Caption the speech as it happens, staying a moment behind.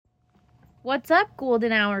What's up,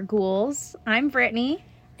 Golden Hour ghouls? I'm Brittany.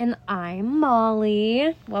 And I'm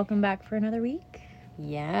Molly. Welcome back for another week.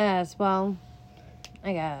 Yes, well,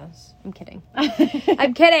 I guess. I'm kidding.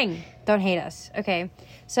 I'm kidding. Don't hate us. Okay,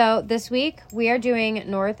 so this week we are doing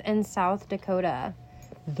North and South Dakota.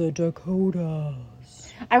 The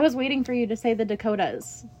Dakotas. I was waiting for you to say the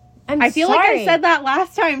Dakotas. I feel like I said that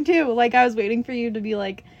last time, too. Like, I was waiting for you to be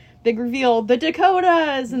like, big reveal, the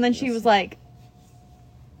Dakotas. And then she was like,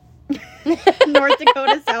 North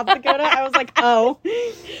Dakota, South Dakota. I was like, oh.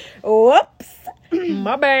 Whoops.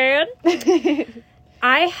 My bad.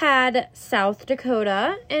 I had South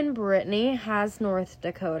Dakota and Brittany has North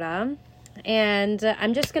Dakota. And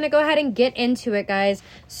I'm just going to go ahead and get into it, guys.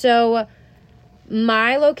 So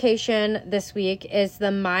my location this week is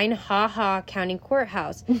the Minnehaha County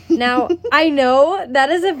Courthouse. Now, I know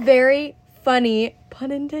that is a very funny,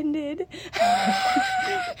 pun intended.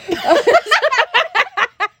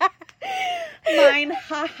 Mine,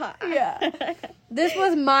 haha. Yeah. This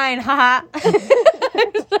was mine, haha.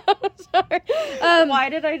 I'm so sorry. Why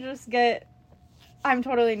did I just get... I'm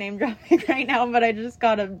totally name dropping right now, but I just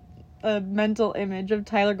got a mental image of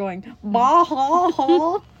Tyler going, bah, ha,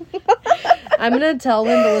 ha. I'm going to tell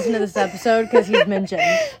him to listen to this episode because he's mentioned.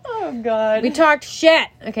 Oh, God. We talked shit.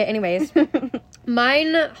 Okay, anyways.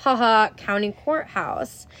 Minnehaha County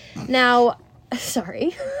Courthouse. Now,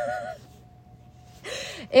 sorry.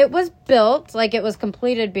 It was built, like it was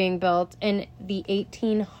completed being built in the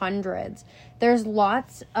 1800s. There's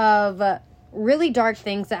lots of really dark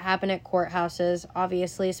things that happen at courthouses,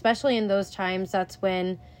 obviously, especially in those times. That's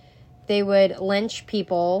when they would lynch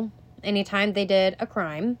people anytime they did a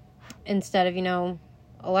crime instead of,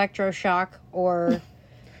 electroshock or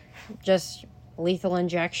just lethal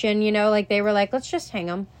injection, like they were like, let's just hang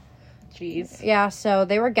them. Jeez. Yeah, so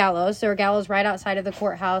they were gallows. There were gallows right outside of the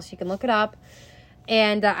courthouse. You can look it up.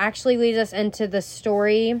 And that actually leads us into the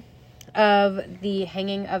story of the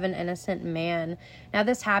hanging of an innocent man. Now,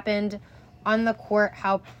 this happened on the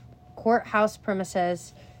courthouse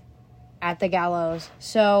premises at the gallows.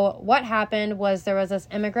 So what happened was there was this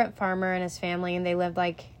immigrant farmer and his family, and they lived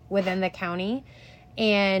within the county.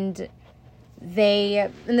 And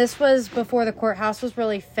this was before the courthouse was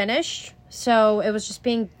really finished. So it was just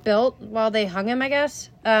being built while they hung him, I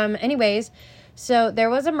guess. Anyways, so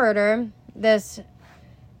there was a murder. This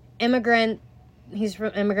immigrant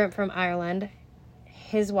from Ireland,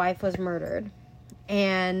 his wife was murdered,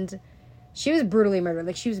 and she was brutally murdered.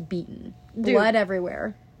 Like, she was beaten. Dude, blood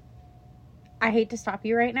everywhere. I hate to stop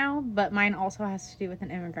you right now, but mine also has to do with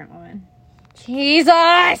an immigrant woman.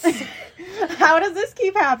 Jesus! How does this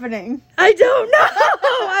keep happening? I don't know!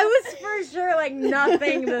 I was for sure,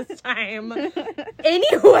 nothing this time.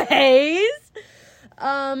 Anyways,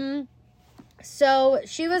 so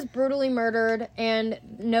she was brutally murdered, and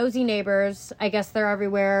nosy neighbors, I guess they're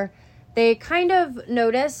everywhere, they kind of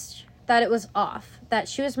noticed that it was off, that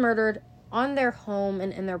she was murdered on their home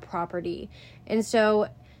and in their property. And so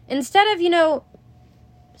instead of,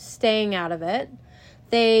 staying out of it,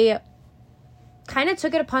 they kind of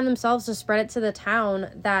took it upon themselves to spread it to the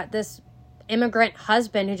town that this immigrant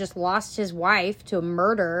husband who just lost his wife to a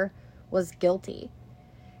murder was guilty.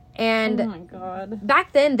 And oh my God.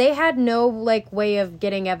 Back then, they had no, way of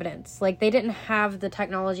getting evidence. They didn't have the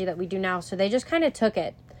technology that we do now. So they just kind of took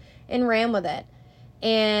it and ran with it.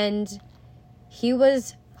 And he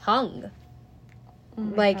was hung. Oh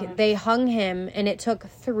gosh. They hung him, and it took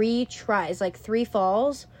 3 tries, 3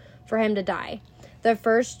 falls for him to die. The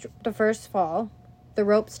first fall, the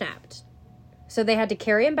rope snapped. So they had to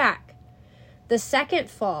carry him back. The second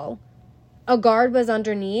fall, a guard was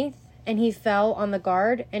underneath, and he fell on the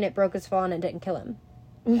guard, and it broke his fall, and it didn't kill him.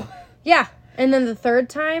 Yeah. And then the third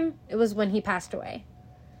time, it was when he passed away.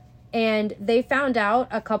 And they found out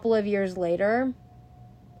a couple of years later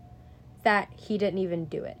that he didn't even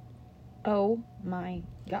do it. Oh my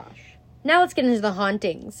gosh. Now let's get into the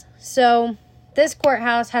hauntings. So this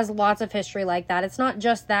courthouse has lots of history like that. It's not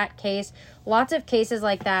just that case. Lots of cases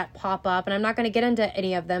like that pop up, and I'm not going to get into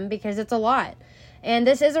any of them because it's a lot. And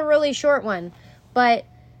this is a really short one. But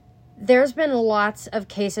there's been lots of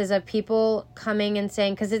cases of people coming and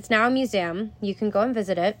saying, because it's now a museum, you can go and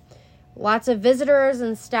visit it. Lots of visitors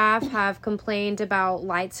and staff have complained about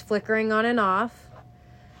lights flickering on and off.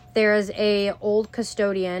 There's a old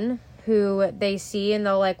custodian who they see, and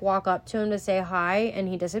they'll walk up to him to say hi, and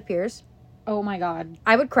he disappears. Oh my God.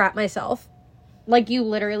 I would crap myself. You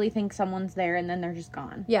literally think someone's there, and then they're just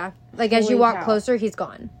gone. Yeah. As you walk closer, he's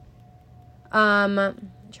gone.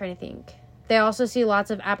 I'm trying to think. They also see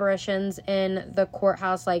lots of apparitions in the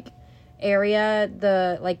courthouse, area,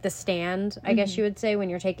 the stand, I guess you would say, when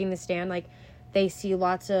you're taking the stand. they see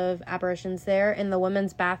lots of apparitions there. In the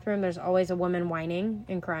women's bathroom, there's always a woman whining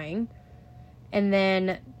and crying. And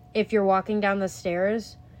then if you're walking down the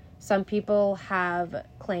stairs, some people have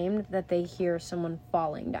claimed that they hear someone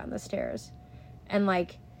falling down the stairs. And,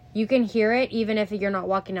 like, you can hear it even if you're not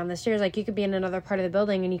walking down the stairs. Like, you could be in another part of the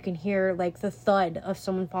building and you can hear, like, the thud of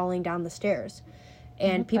someone falling down the stairs.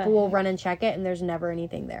 And people will run and check it, and there's never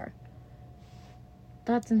anything there.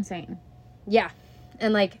 That's insane. Yeah.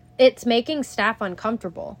 And, like, it's making staff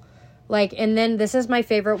uncomfortable. Like, and then this is my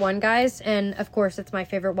favorite one, guys. And, of course, it's my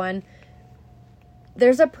favorite one.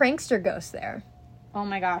 There's a prankster ghost there. Oh,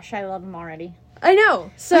 my gosh. I love them already. I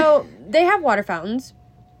know. So, they have water fountains.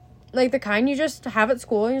 Like, the kind you just have at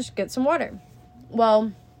school and you just get some water.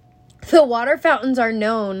 Well, the water fountains are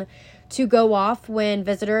known to go off when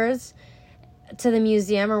visitors to the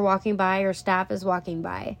museum are walking by or staff is walking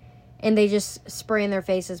by. And they just spray in their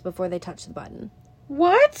faces before they touch the button.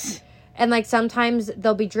 What? And, like, sometimes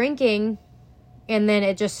they'll be drinking and then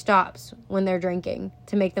it just stops when they're drinking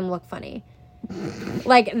to make them look funny.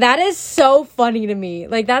 Like, that is so funny to me.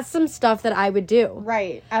 Like, that's some stuff that I would do.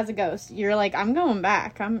 Right. As a ghost. You're like, I'm going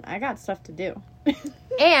back. I got stuff to do.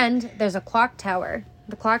 And there's a clock tower.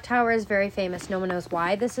 The clock tower is very famous. No one knows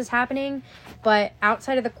why this is happening. But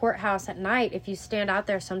outside of the courthouse at night, if you stand out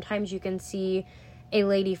there, sometimes you can see a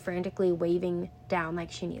lady frantically waving down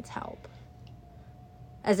like she needs help.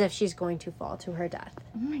 As if she's going to fall to her death.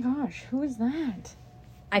 Oh my gosh. Who is that?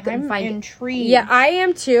 I couldn't find intrigued. Yeah, I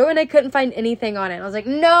am too, and I couldn't find anything on it. I was like,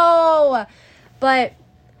 no! But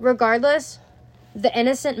regardless, the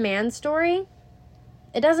innocent man story,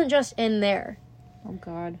 it doesn't just end there. Oh,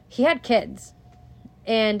 God. He had kids,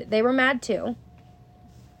 and they were mad too.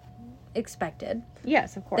 Expected.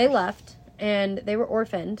 Yes, of course. They left, and they were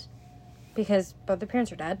orphaned because both their parents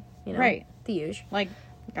are dead. You know, right. The usual. Like,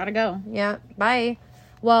 gotta go. Yeah, bye.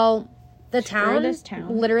 Well, the town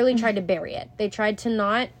town literally tried to bury it. They tried to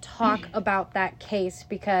not talk about that case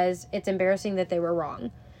because it's embarrassing that they were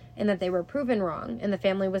wrong and that they were proven wrong, and the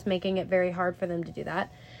family was making it very hard for them to do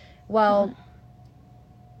that. Well,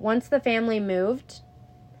 once the family moved,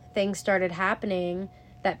 things started happening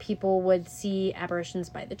that people would see apparitions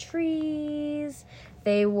by the trees.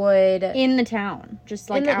 They would... In the town. Just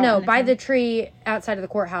like by the tree outside of the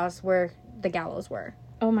courthouse where the gallows were.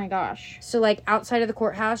 Oh my gosh. So, like, outside of the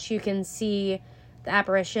courthouse, you can see the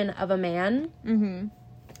apparition of a man. Mm-hmm.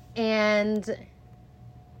 And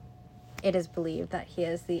it is believed that he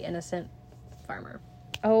is the innocent farmer.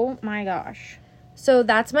 Oh my gosh. So,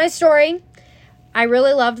 that's my story. I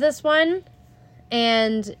really loved this one.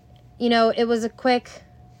 And, you know, it was a quick,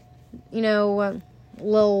 you know,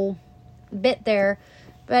 little bit there.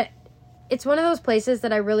 But it's one of those places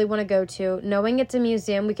that I really want to go to. Knowing it's a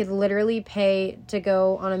museum, we could literally pay to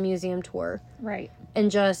go on a museum tour. Right. And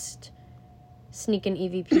just sneak an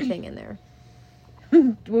EVP thing in there.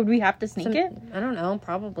 Would we have to sneak it? I don't know,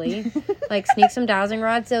 probably. Like, sneak some dowsing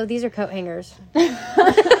rods. So, these are coat hangers.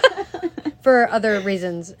 For other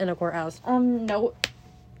reasons in a courthouse. No.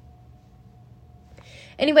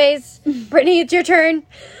 Anyways, Brittany, it's your turn.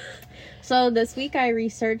 So, this week I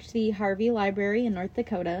researched the Harvey Library in North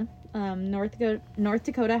Dakota. North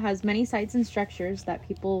Dakota has many sites and structures that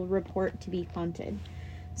people report to be haunted.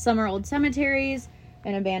 Some are old cemeteries,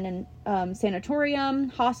 an abandoned sanatorium,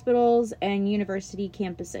 hospitals, and university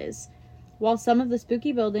campuses. While some of the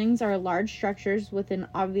spooky buildings are large structures with an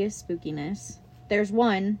obvious spookiness, there's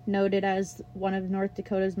one noted as one of North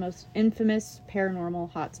Dakota's most infamous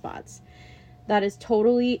paranormal hotspots that is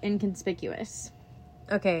totally inconspicuous.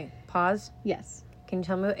 Okay, pause. Yes. Can you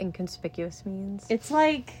tell me what inconspicuous means? It's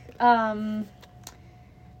like, not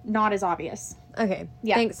as obvious. Okay.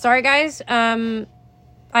 Yeah. Thanks. Sorry, guys. I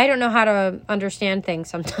don't know how to understand things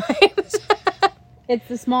sometimes. It's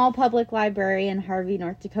the small public library in Harvey,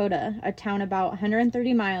 North Dakota, a town about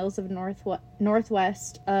 130 miles of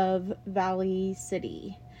northwest of Valley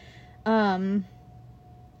City. A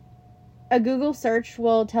Google search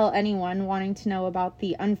will tell anyone wanting to know about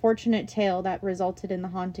the unfortunate tale that resulted in the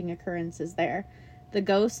haunting occurrences there. The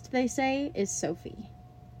ghost, they say, is Sophie.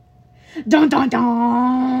 Dun dun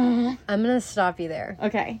dun! I'm going to stop you there.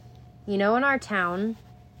 Okay. You know, in our town,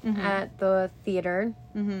 at the theater,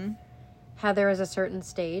 how there was a certain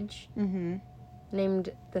stage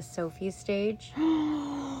named the Sophie stage?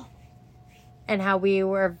 And how we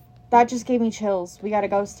were... That just gave me chills. We gotta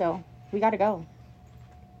go still. We gotta go.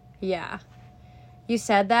 Yeah. You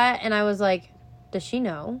said that, and I was like, does she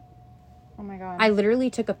know? Oh my god. I literally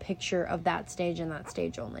took a picture of that stage and that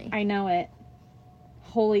stage only. I know it.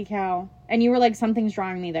 Holy cow. And you were like, something's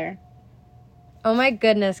drawing me there. Oh my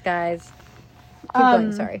goodness, guys. Keep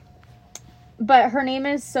going, sorry. But her name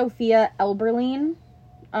is Sophia Elberlein.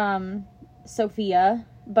 Sophia,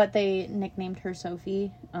 but they nicknamed her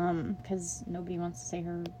Sophie, because nobody wants to say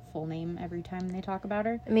her full name every time they talk about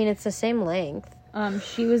her. I mean, it's the same length.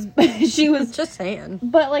 She was Just saying.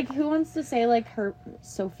 But, like, who wants to say, like, her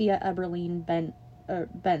Sophia Eberlein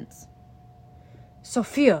Bentz?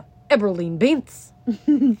 Sophia Eberlein Bentz.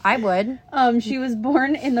 I would. She was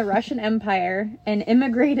born in the Russian Empire and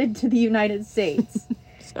immigrated to the United States.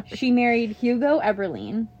 She married Hugo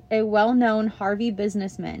Eberlein, a well-known Harvey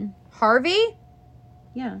businessman. Harvey?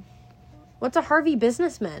 Yeah. What's a Harvey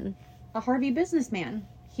businessman? A Harvey businessman.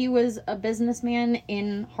 He was a businessman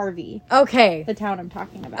in Harvey. Okay. The town I'm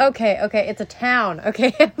talking about. Okay. It's a town.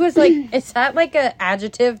 Okay. It was like, is that like an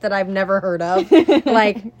adjective that I've never heard of?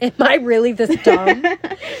 Like, am I really this dumb?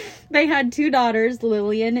 They had 2 daughters,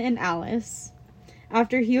 Lillian and Alice.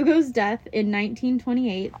 After Hugo's death in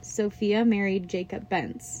 1928, Sophia married Jacob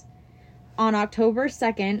Bentz. On October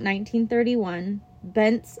 2nd, 1931,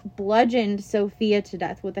 Bentz bludgeoned Sophia to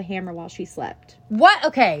death with a hammer while she slept. What?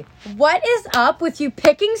 Okay. What is up with you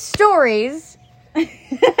picking stories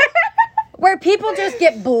where people just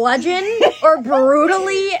get bludgeoned or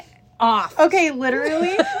brutally off? Okay,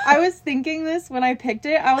 literally, I was thinking this when I picked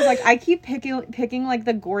it. I was like, I keep picking like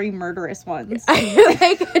the gory, murderous ones. Do you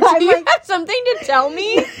have something to tell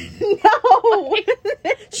me? No.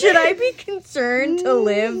 Should I be concerned to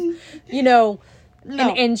live, No.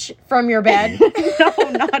 an inch from your bed? No,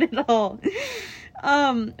 not at all.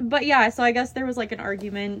 But yeah, so I guess there was like an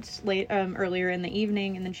argument earlier in the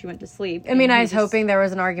evening, and then she went to sleep. I mean, I was hoping there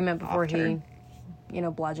was an argument before he,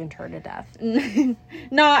 bludgeoned her to death.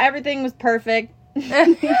 No, everything was perfect.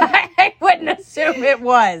 I wouldn't assume it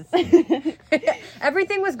was.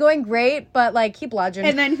 Everything was going great, but like he bludgeoned.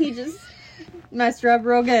 And then he just messed her up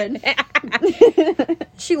real good.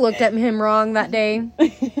 She looked at him wrong that day.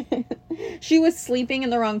 She was sleeping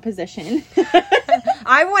in the wrong position.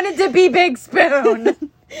 I wanted to be Big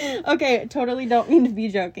Spoon. Okay, totally don't mean to be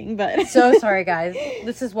joking, but... So sorry, guys.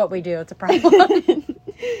 This is what we do. It's a problem.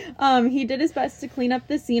 He did his best to clean up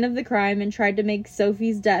the scene of the crime and tried to make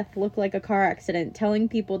Sophie's death look like a car accident, telling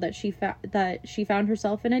people that she found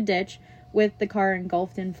herself in a ditch with the car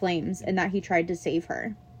engulfed in flames and that he tried to save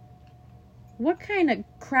her. What kind of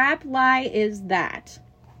crap lie is that?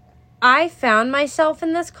 I found myself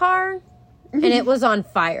in this car, and it was on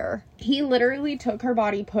fire. He literally took her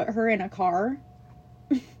body, put her in a car,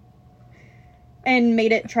 and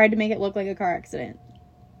tried to make it look like a car accident.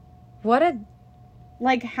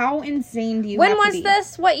 Like, how insane do you have to be? When was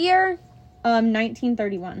this? What year?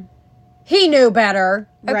 1931. He knew better.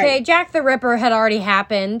 Okay, Right. Jack the Ripper had already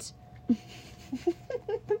happened. I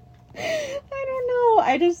don't know.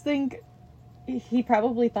 I just think he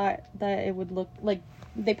probably thought that it would look like...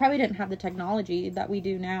 They probably didn't have the technology that we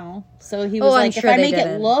do now. So he was like, if I make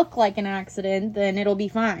it look like an accident, then it'll be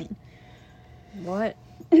fine. What?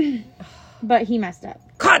 But he messed up.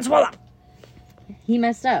 Codswallop! He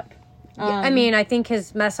messed up. I mean, I think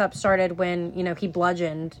his mess up started when, he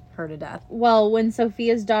bludgeoned her to death. Well, when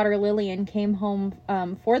Sophia's daughter Lillian came home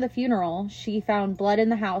for the funeral, she found blood in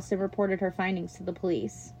the house and reported her findings to the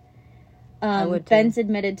police. Bentz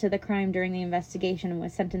admitted to the crime during the investigation and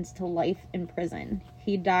was sentenced to life in prison.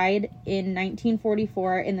 He died in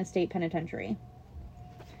 1944 in the state penitentiary.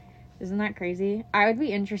 Isn't that crazy? I would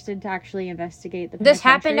be interested to actually investigate the penitentiary. This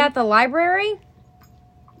happened at the library?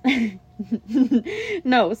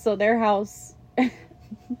 No, so their house...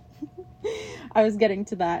 I was getting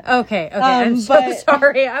to that. Okay, I'm so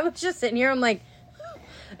sorry. I was just sitting here, I'm like...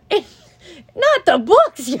 Not the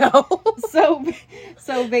books, yo!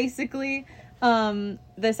 So basically,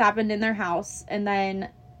 this happened in their house, and then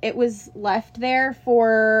it was left there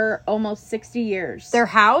for almost 60 years. Their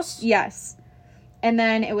house? Yes. And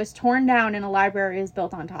then it was torn down, and a library was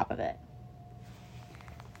built on top of it.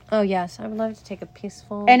 Oh, yes. I would love to take a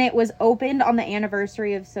peaceful... And it was opened on the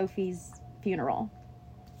anniversary of Sophie's funeral.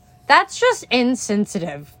 That's just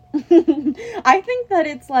insensitive. I think that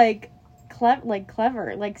it's,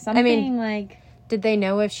 clever. Like, something, Did they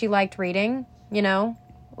know if she liked reading?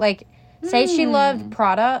 Like, say she loved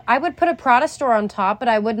Prada. I would put a Prada store on top, but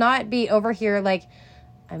I would not be over here like,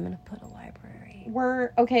 I'm going to put a library.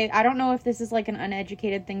 Okay, I don't know if this is, an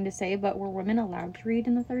uneducated thing to say, but were women allowed to read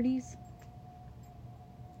in the 30s?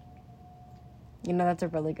 That's a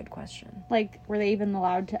really good question. Were they even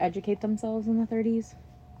allowed to educate themselves in the 30s?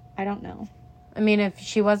 I don't know. I mean, if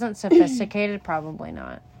she wasn't sophisticated, probably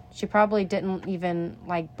not. She probably didn't even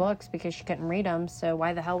like books because she couldn't read them, so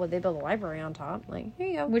why the hell would they build a library on top? Here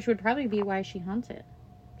you go. Which would probably be why she haunts it.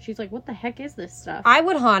 She's like, what the heck is this stuff? I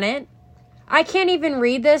would haunt it. I can't even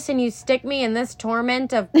read this, and you stick me in this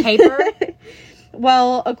torment of paper?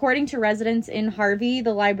 Well, according to residents in Harvey,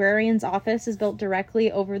 the librarian's office is built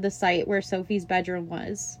directly over the site where Sophie's bedroom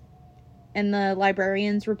was. And the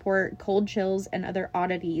librarians report cold chills and other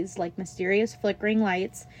oddities like mysterious flickering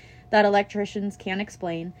lights that electricians can't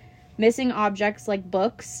explain, missing objects like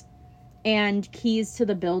books, and keys to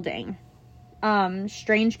the building.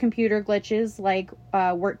 Strange computer glitches like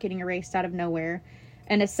work getting erased out of nowhere,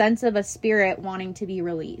 and a sense of a spirit wanting to be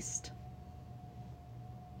released.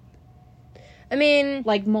 I mean,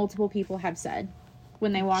 Like multiple people have said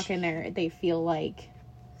when they walk in there, they feel like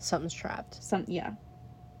something's trapped. yeah.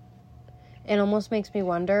 It almost makes me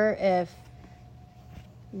wonder if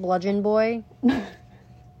Bludgeon Boy,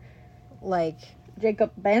 like,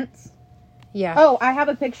 Jacob Bentz. yeah. Oh, I have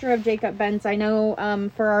a picture of Jacob Bentz. I know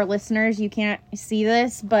for our listeners you can't see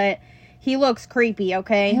this, but he looks creepy,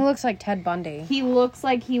 okay? He looks like Ted Bundy. He looks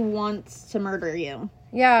like he wants to murder you.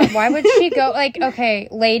 Yeah, why would she go, like, okay,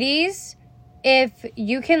 ladies, if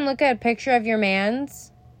you can look at a picture of your mans,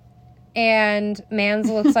 and mans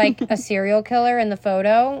looks like a serial killer in the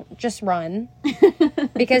photo, just run.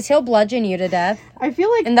 Because he'll bludgeon you to death. I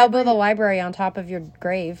feel like... And they'll build a library on top of your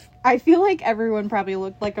grave. I feel like everyone probably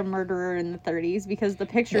looked like a murderer in the 30s because the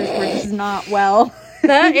pictures were just not well.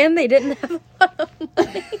 That, and they didn't have a lot of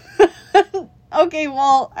money. Okay,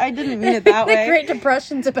 well, I didn't mean it that The way. Great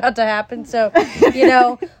Depression's about to happen, so, you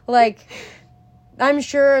know, like, I'm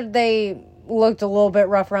sure they looked a little bit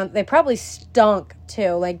rough around. They probably stunk,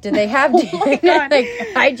 too. Like, did they have, God. like,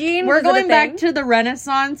 hygiene? We're Was it a going back thing? to the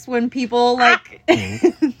Renaissance when people, like,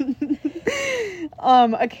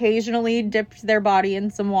 occasionally dipped their body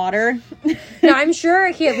in some water. No, I'm sure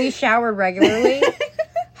he at least showered regularly.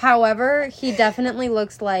 However, he definitely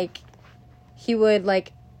looks like he would,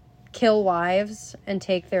 like, kill wives and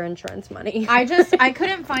take their insurance money. I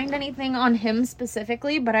couldn't find anything on him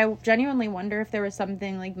specifically, but I genuinely wonder if there was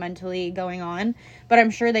something, like, mentally going on. But I'm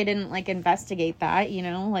sure they didn't, like, investigate that, you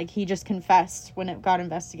know? Like, he just confessed when it got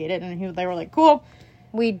investigated, and they were like, cool.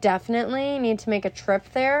 We definitely need to make a trip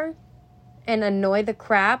there and annoy the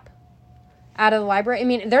crap out of the library. I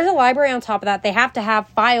mean, there's a library on top of that. They have to have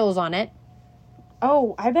files on it.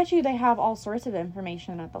 Oh, I bet you they have all sorts of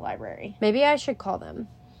information at the library. Maybe I should call them.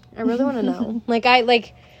 I really want to know.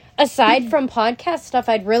 Aside from podcast stuff,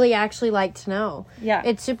 I'd really actually like to know. Yeah.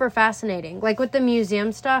 It's super fascinating. Like, with the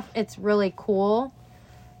museum stuff, it's really cool.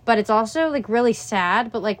 But it's also, like, really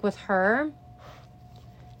sad. But, like, with her,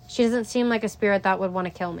 she doesn't seem like a spirit that would want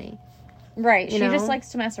to kill me. Right. You She know? just likes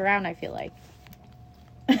to mess around, I feel like.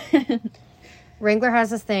 Wrangler has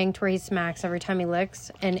this thing to where he smacks every time he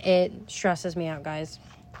licks. And it stresses me out, guys.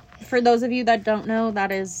 For those of you that don't know,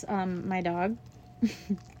 that is my dog.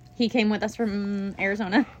 He came with us from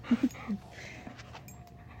Arizona.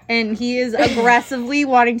 And he is aggressively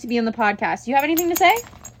wanting to be in the podcast. You have anything to say?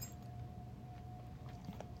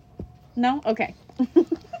 No? Okay.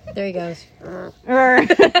 There he goes.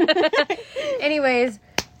 Anyways,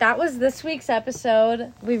 that was this week's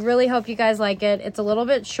episode. We really hope you guys like it. It's a little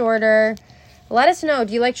bit shorter. Let us know.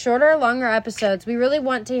 Do you like shorter or longer episodes? We really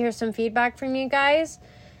want to hear some feedback from you guys.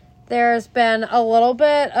 There's been a little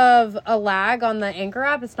bit of a lag on the Anchor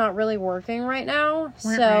app. It's not really working right now.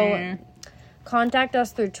 So contact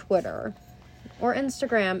us through Twitter or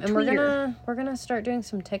Instagram. And we're gonna start doing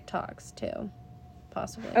some TikToks too.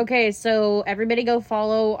 Possibly. Okay, so everybody go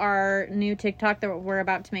follow our new TikTok that we're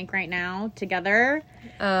about to make right now together.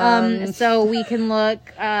 So we can look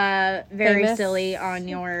very Famous. silly on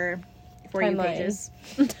your For You Timeline. pages.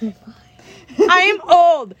 I am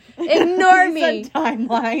old. Ignore You me. said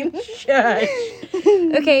timeline. Shush.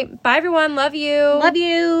 Okay, bye everyone. Love you. Love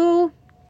you.